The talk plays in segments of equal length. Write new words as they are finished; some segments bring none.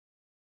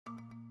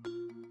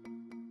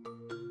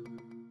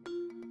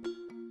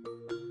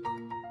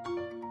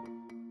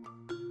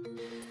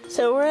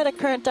So we're at a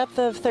current depth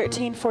of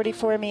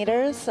 1344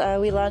 meters.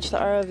 We launched the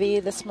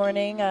ROV this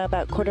morning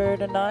about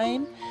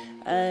 8:45,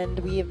 and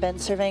we have been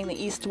surveying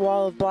the east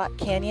wall of Black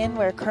Canyon.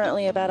 We're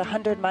currently about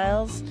 100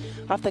 miles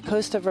off the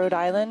coast of Rhode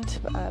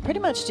Island, pretty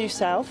much due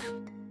south.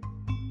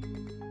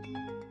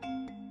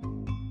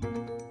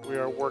 We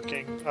are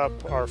working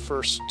up our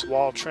first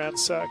wall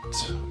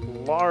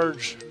transect.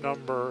 Large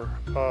number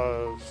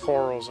of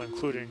corals,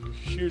 including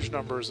huge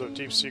numbers of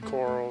deep sea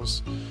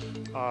corals,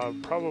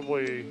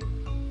 probably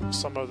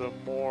some of the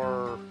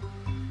more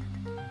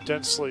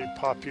densely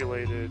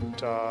populated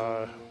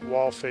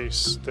wall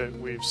face that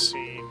we've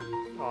seen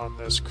on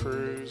this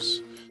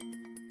cruise.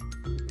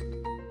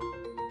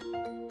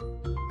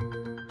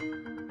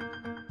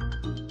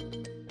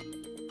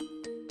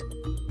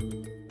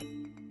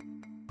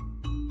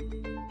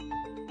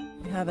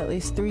 We have at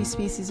least 3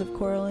 species of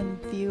coral in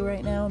view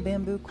right now.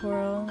 Bamboo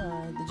coral,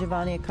 the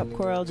Giovannia cup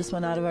coral just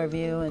went out of our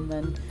view, and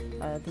then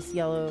this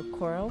yellow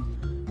coral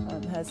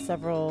has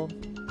several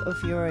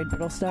ophiuroid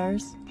brittle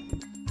stars.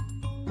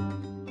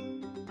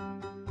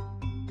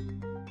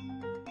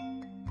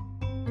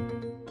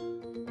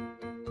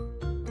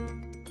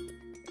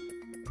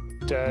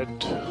 Dead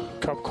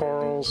cup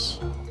corals,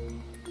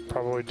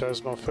 probably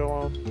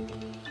Desmophyllum.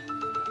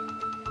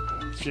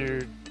 A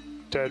few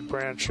dead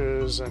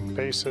branches and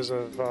bases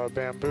of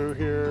bamboo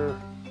here.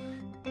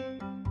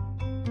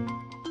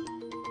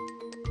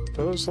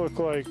 Those look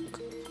like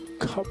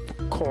cup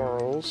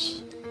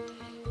corals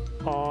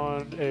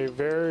on a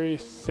very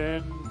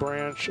thin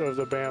branch of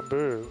the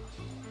bamboo.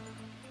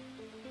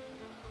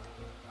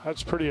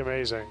 That's pretty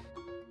amazing.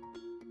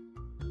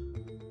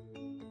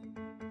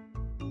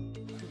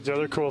 The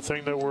other cool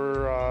thing that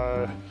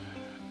we're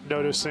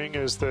noticing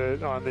is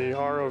that on the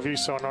ROV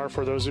sonar,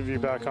 for those of you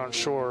back on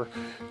shore,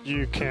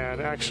 you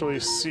can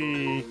actually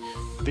see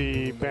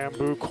the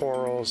bamboo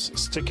corals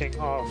sticking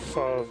off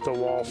of the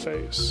wall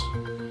face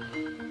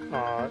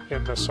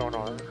in the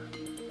sonar,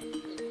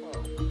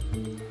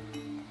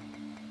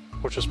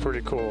 which is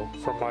pretty cool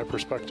from my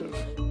perspective.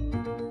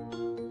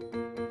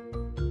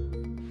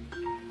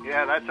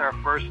 Yeah, that's our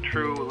first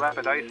true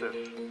lepidisis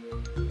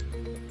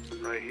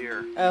right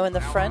here. Oh, in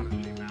the front?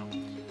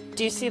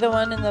 Do you see the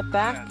one in the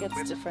back? Yeah,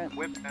 it's different.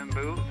 Whip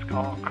bamboo, it's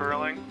called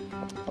curling.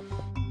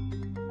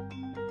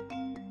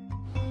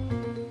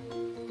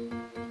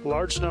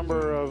 Large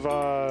number of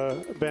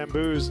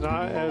bamboos,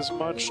 not as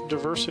much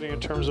diversity in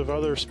terms of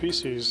other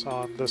species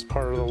on this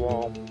part of the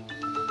wall.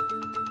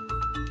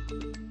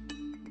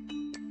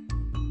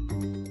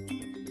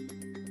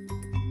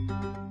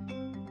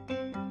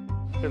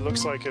 It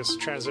looks like it's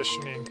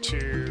transitioning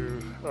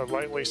to a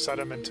lightly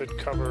sedimented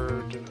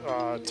covered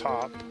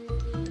top.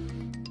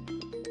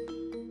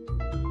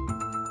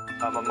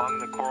 Among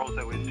the corals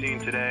that we've seen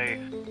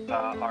today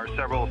are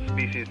several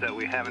species that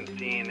we haven't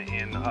seen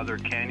in other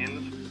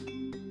canyons.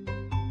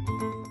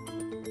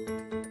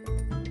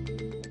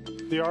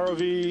 The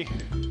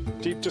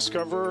ROV Deep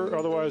Discoverer,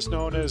 otherwise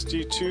known as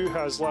D2,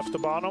 has left the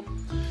bottom.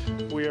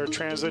 We are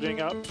transiting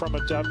up from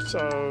a depth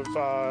of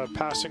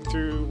passing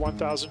through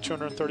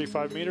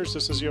 1,235 meters.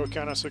 This is the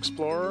Okeanos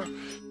Explorer.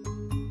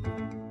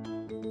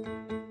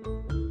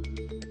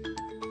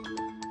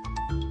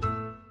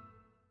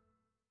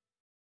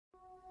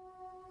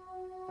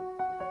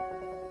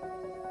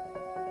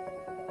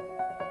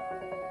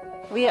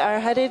 We are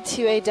headed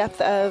to a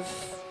depth of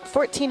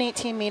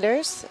 1418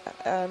 meters,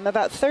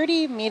 about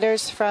 30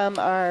 meters from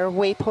our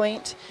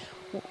waypoint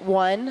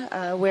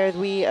 1, where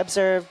we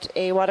observed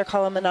a water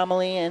column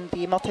anomaly in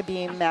the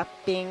multi-beam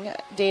mapping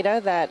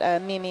data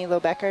that Mimi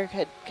Lobecker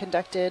had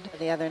conducted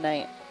the other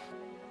night.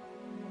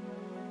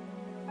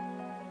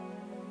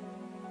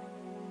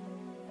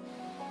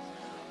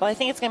 Well, I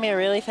think it's going to be a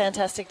really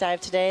fantastic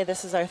dive today.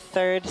 This is our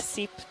 3rd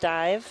seep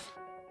dive.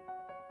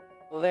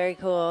 Well, very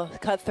cool.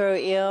 Cutthroat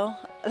eel.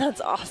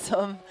 That's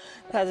awesome.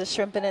 It has a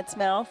shrimp in its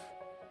mouth.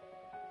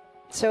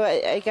 So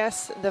I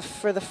guess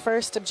for the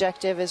first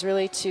objective is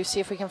really to see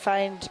if we can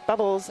find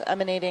bubbles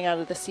emanating out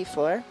of the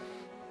seafloor.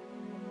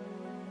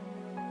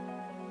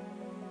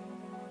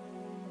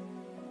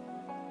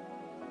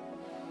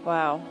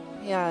 Wow.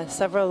 Yeah,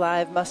 several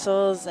live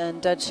mussels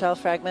and dead shell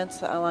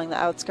fragments along the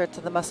outskirts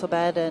of the mussel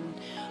bed, and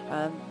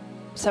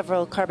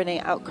several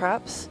carbonate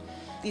outcrops.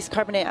 These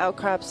carbonate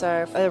outcrops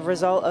are a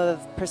result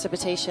of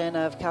precipitation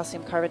of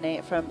calcium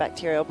carbonate from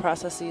bacterial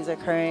processes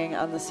occurring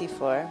on the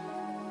seafloor.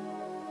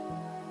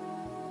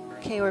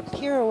 Okay, we're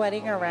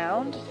pirouetting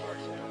around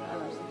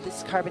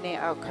these carbonate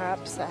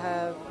outcrops that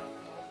have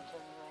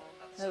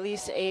at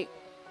least 8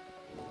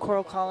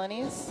 coral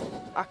colonies,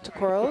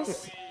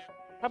 octocorals.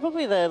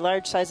 Probably the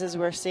large sizes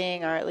we're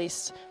seeing are at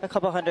least a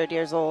couple hundred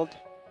years old.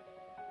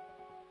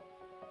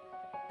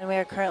 And we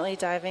are currently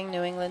diving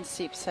New England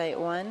Seep Site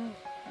 1.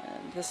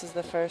 This is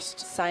the first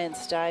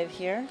science dive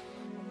here.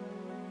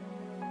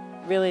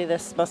 Really,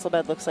 this mussel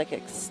bed looks like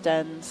it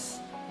extends.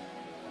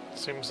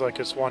 Seems like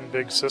it's one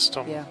big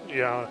system.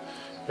 Yeah.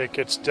 It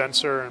gets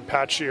denser and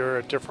patchier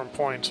at different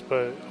points,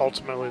 but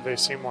ultimately they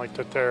seem like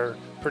that they're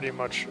pretty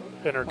much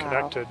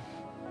interconnected. Wow.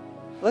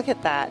 Look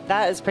at that.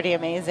 That is pretty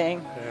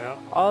amazing. Yeah.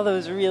 All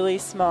those really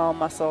small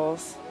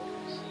mussels.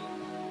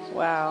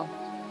 Wow.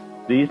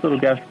 These little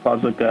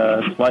gastropods look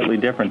slightly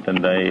different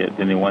than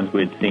the ones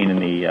we had seen in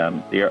the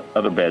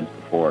other beds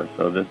before.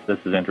 So this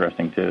is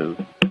interesting too.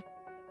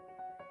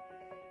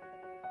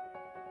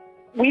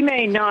 We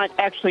may not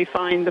actually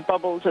find the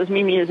bubbles, as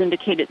Mimi has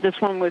indicated. This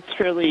one was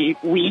fairly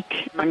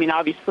weak. I mean,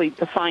 obviously,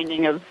 the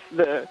finding of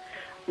the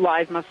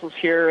live mussels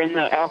here and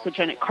the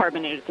alkalic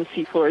carbonate at the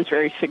seafloor is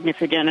very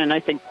significant, and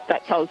I think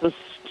that tells us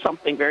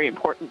something very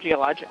important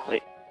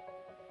geologically.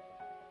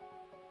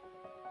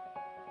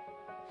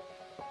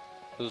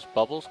 Those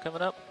bubbles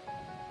coming up?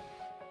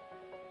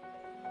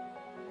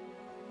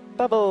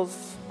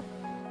 Bubbles.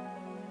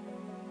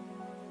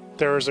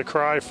 There was a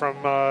cry from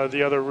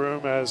the other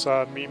room as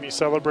Mimi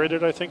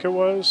celebrated, I think it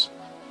was.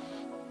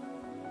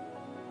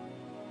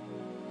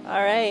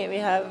 All right, we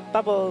have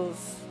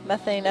bubbles,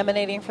 methane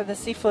emanating from the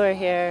seafloor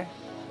here.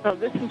 Oh,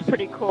 this is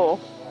pretty cool.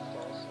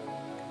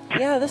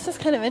 Yeah, this is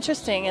kind of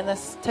interesting in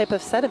this type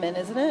of sediment,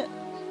 isn't it?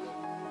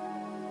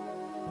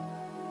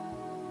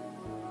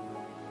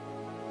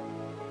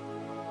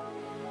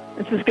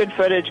 This is good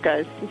footage,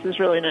 guys. This is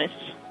really nice.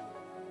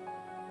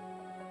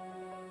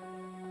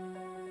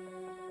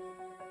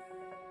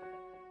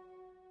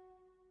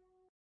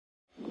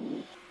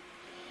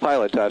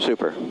 Pilot, dive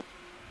super.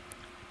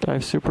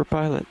 Dive super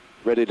pilot.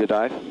 Ready to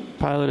dive?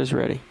 Pilot is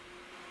ready.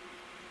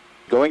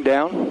 Going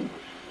down.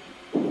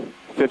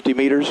 50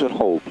 meters and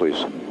hold, please.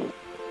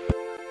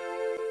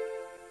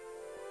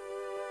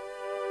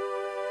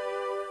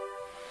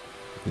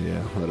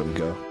 Yeah, let him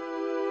go.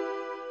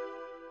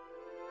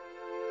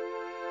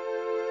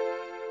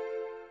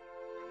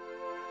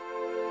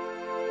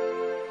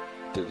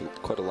 Did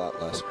quite a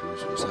lot last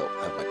cruise was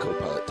have my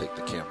co-pilot take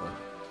the camera.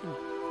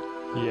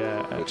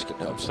 Yeah, which can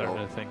help. I'm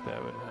starting to think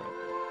that would help.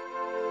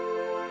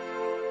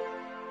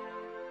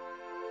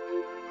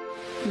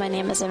 My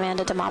name is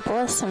Amanda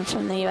Demopoulos. I'm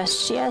from the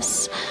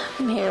USGS.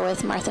 I'm here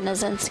with Martha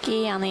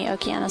Nazinski on the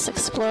Okeanos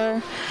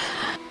Explorer.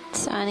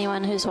 So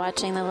anyone who's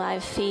watching the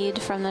live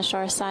feed from the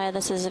shore side,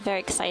 this is a very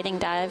exciting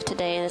dive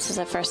today. This is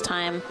the first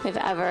time we've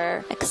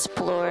ever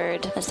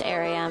explored this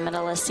area,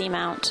 Mytilus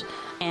Seamount.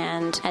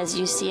 And as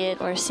you see it,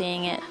 we're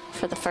seeing it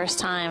for the first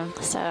time.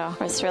 So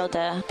we're thrilled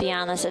to be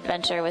on this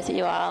adventure with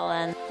you all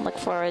and look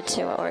forward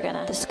to what we're going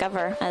to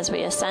discover as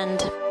we ascend.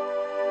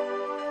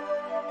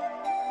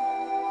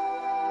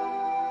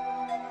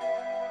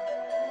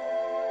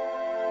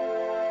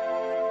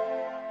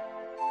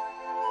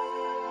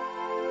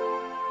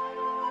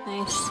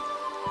 Nice.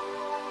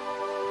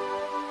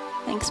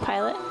 Thanks,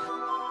 pilot.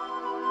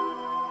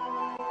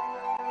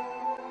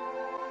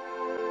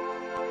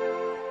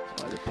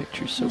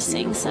 So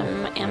seeing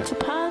some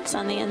amphipods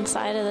on the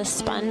inside of the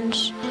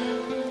sponge.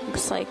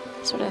 Looks like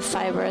sort of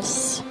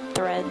fibrous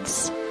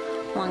threads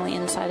along the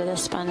inside of the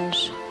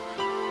sponge.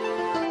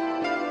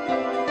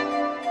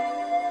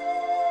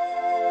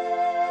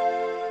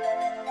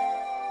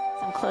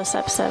 Some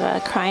close-ups of a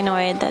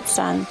crinoid that's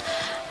on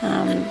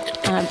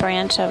a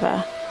branch of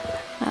a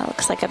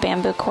looks like a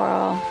bamboo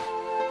coral.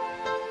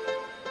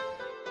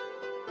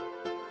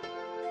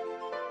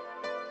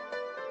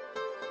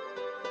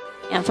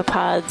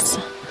 Amphipods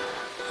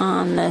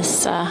on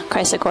this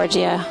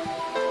Chrysogorgia.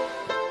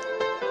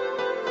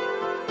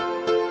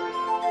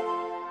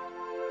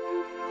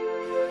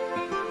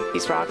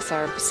 These rocks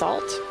are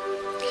basalt.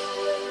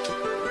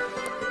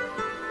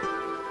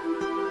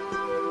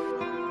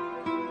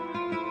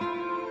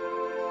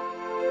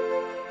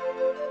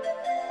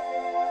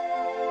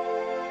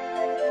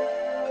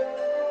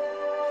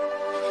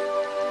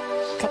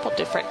 A couple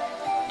different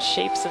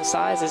shapes and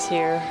sizes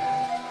here.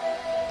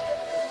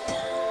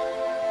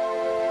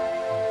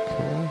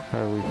 How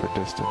are we for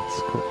distance?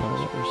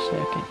 Co-pilot for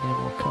second, and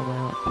we'll come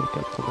out, pick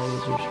up the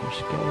lasers for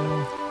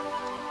scale.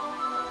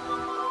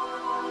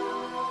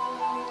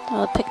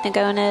 A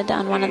pycnogonid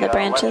on one of the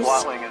branches.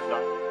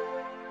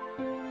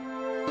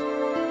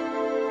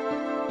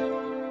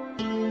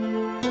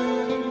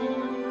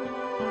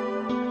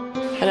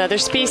 Another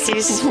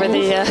species for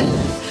the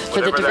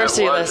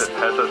diversity list. It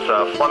has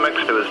us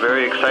flummoxed. It was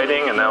very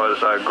exciting, and that was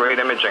great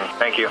imaging.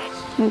 Thank you.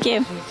 Thank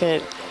you.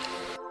 Good.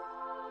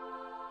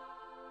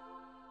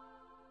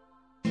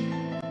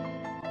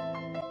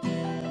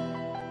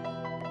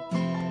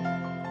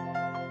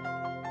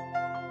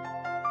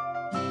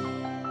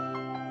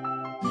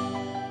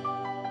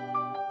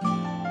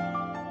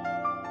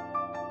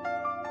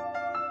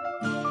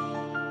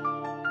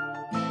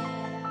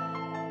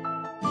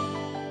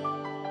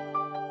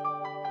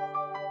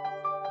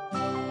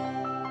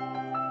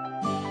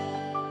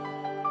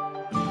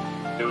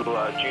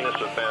 Genus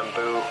of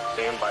bamboo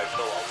named by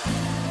Phil.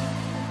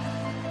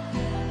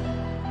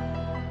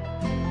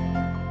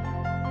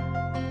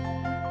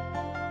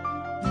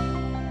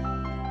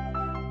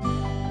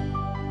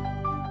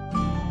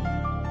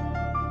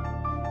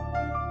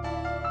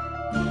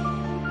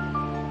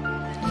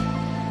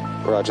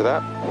 Roger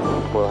that.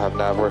 We'll have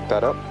Nav work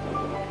that up.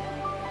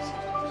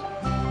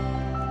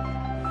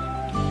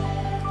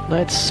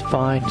 Let's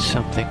find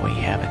something we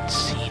haven't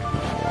seen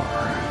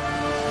before.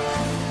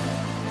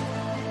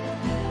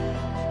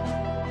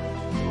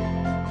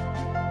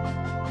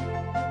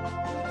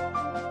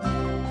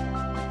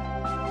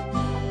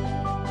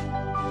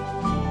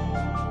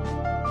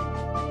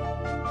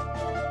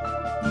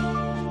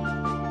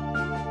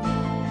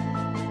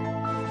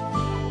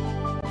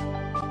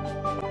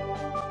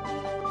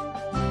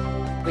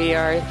 We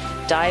are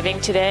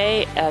diving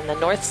today on the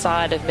north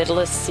side of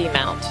Mytilus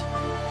Seamount,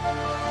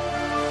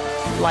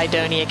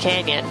 Lydonia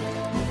Canyon.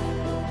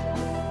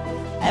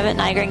 Evan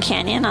Nygren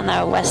Canyon on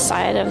the west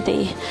side of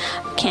the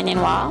canyon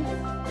wall.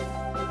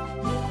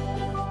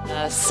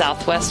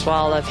 Southwest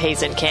wall of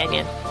Hazen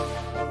Canyon.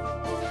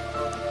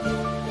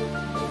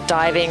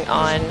 Diving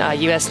on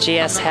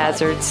USGS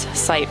Hazards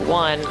Site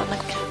 1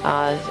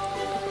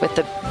 with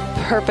the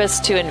purpose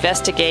to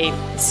investigate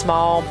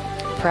small,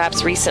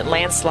 perhaps recent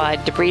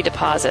landslide debris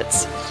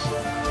deposits.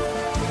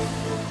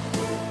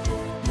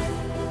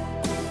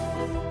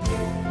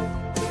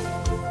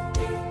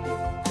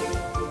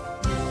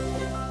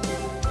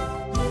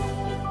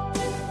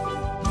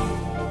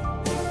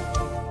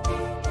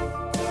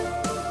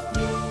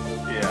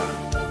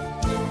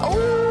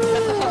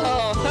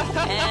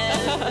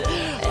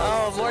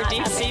 Oh, more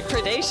deep sea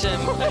predation.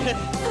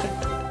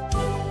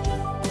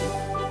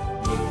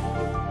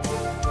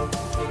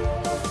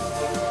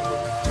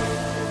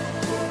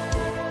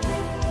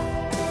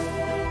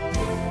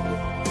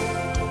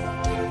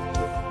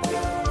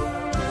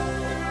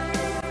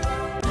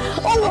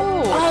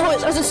 Oh,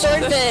 it was a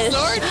swordfish.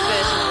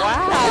 Swordfish,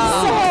 wow.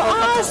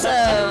 That's so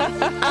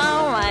awesome.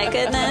 Oh my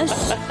goodness.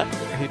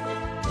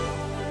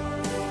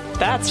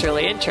 That's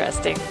really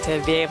interesting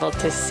to be able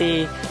to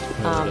see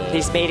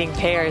these mating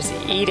pairs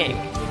eating.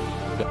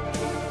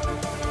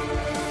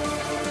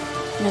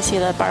 You can see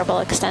the barbel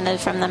extended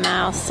from the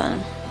mouth,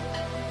 and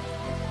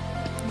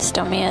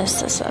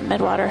Stomius is a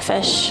midwater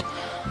fish.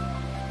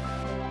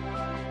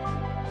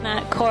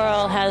 That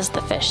coral has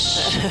the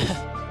fish.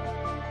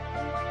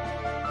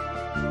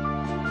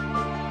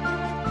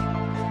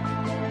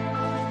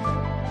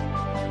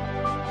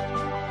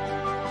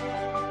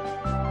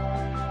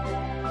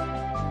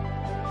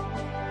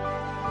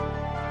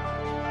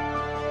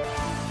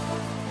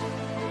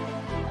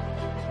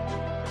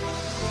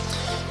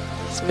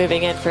 He's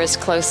moving in for his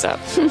close-up.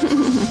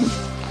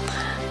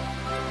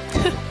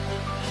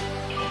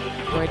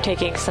 We're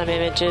taking some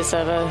images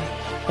of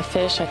a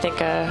fish, I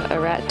think a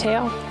rat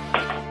tail.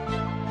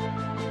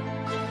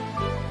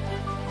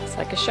 It's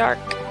like a shark.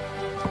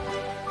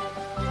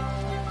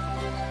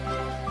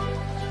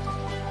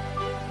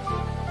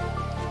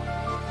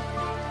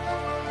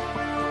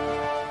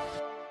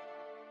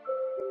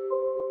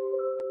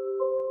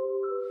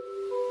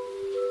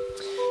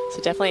 So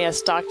definitely a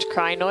stocked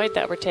crinoid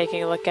that we're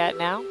taking a look at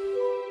now.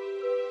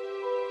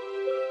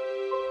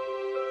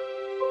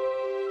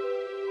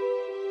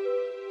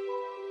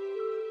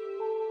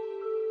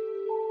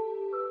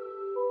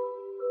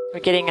 We're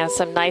getting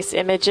some nice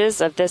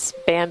images of this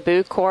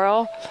bamboo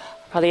coral,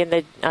 probably in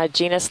the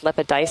genus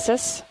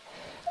Lepidopsis.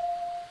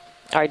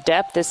 Our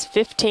depth is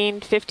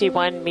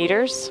 1551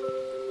 meters.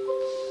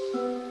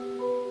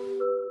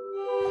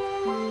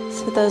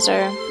 So those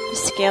are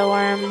scale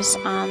worms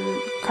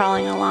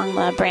crawling along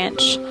the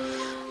branch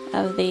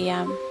of the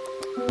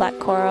black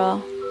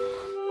coral. Can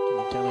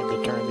you tell him to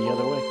turn the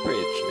other way?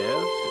 Bridge,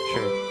 Nav.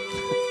 Sure.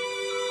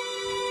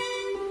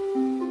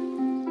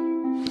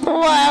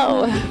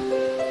 Whoa!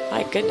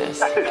 My goodness.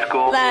 That's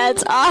cool.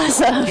 That's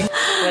awesome.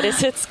 What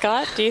is it,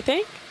 Scott, do you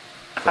think?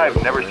 I've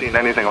never seen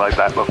anything like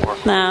that before.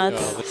 No,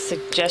 it's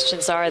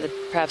Suggestions are that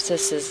perhaps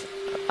this is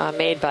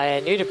made by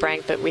a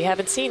nudibranch, but we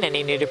haven't seen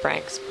any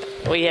nudibranchs.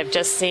 We have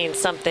just seen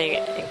something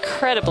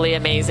incredibly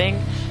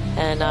amazing,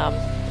 and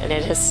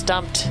it has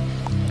stumped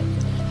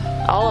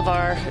all of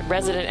our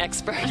resident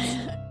experts.